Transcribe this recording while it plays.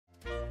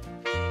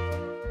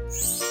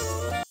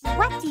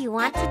What do you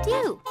want to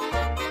do?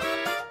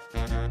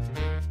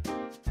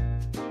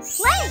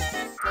 Play!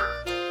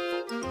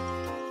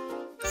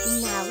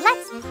 Now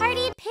let's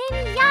party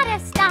piñata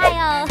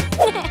style!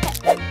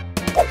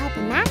 Help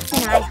Max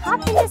and I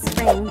hop in the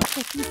spring.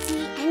 If you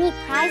see any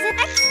prizes,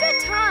 extra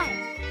time!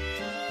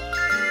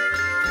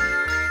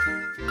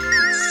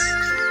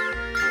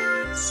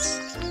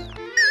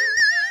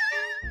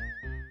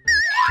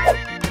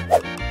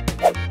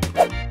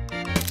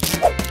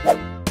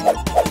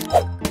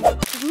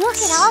 Look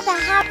at all the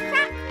hot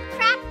crack,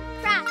 crack,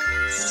 crack!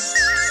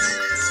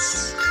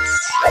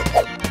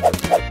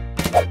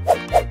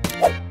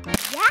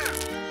 Yeah!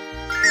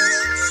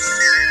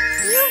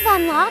 You've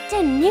unlocked a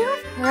new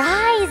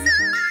prize!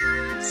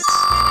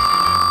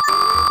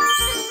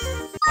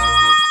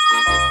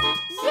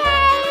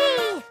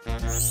 Yay!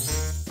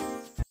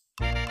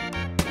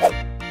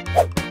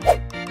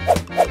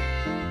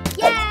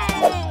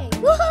 Yay!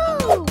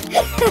 Woohoo!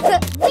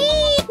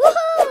 Whee!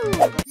 Woohoo!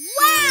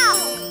 Wow!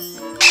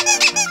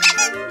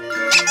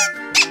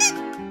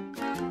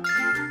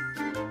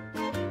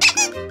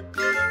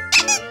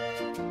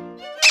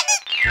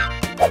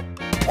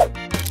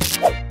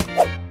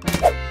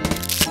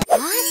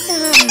 My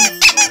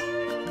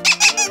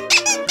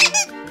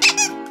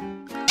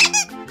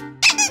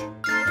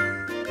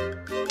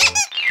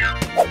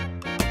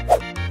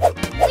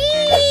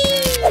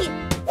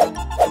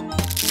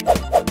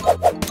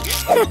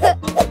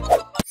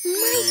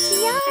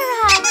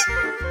tiara!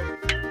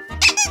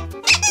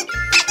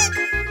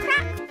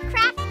 Crack,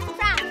 crack,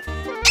 crack!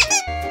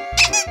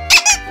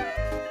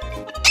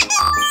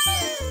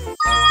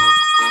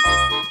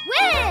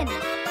 Win!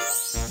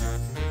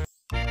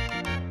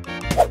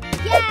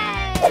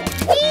 Yay!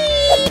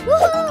 Whee!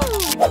 Woohoo!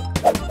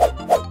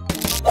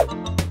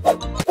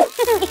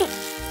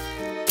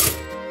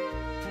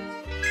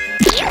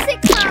 Music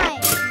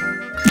time!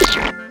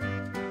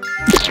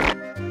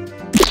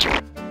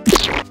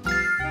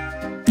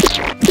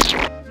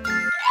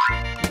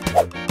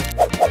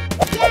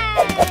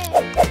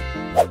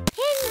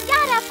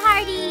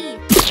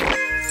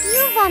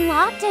 You've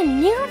unlocked a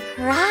new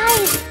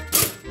prize!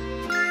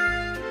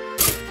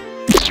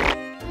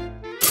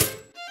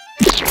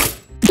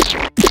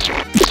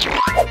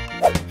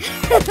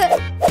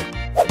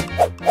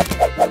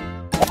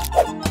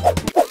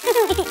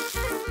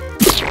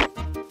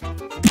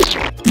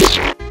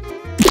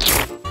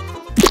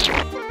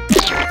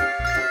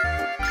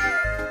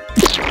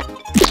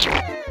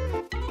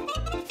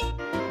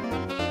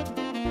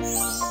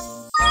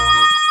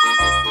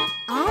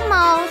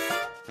 Almost!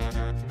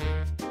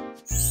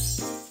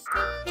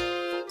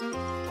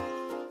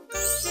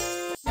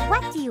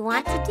 What do you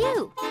want to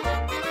do?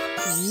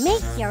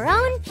 Make your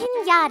own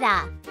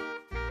piñata!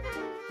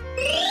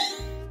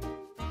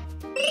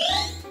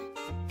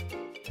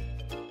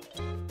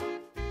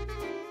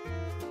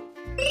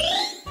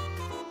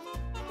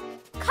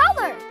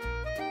 Color!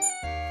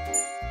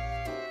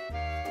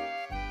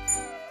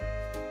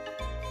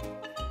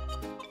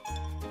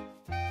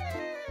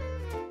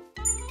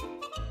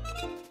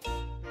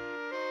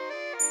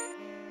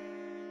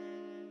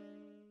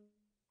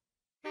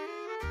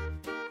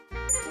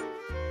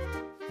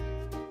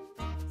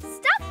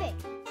 Stuffing!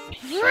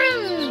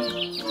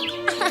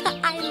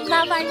 I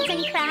love arts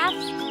and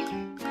crafts!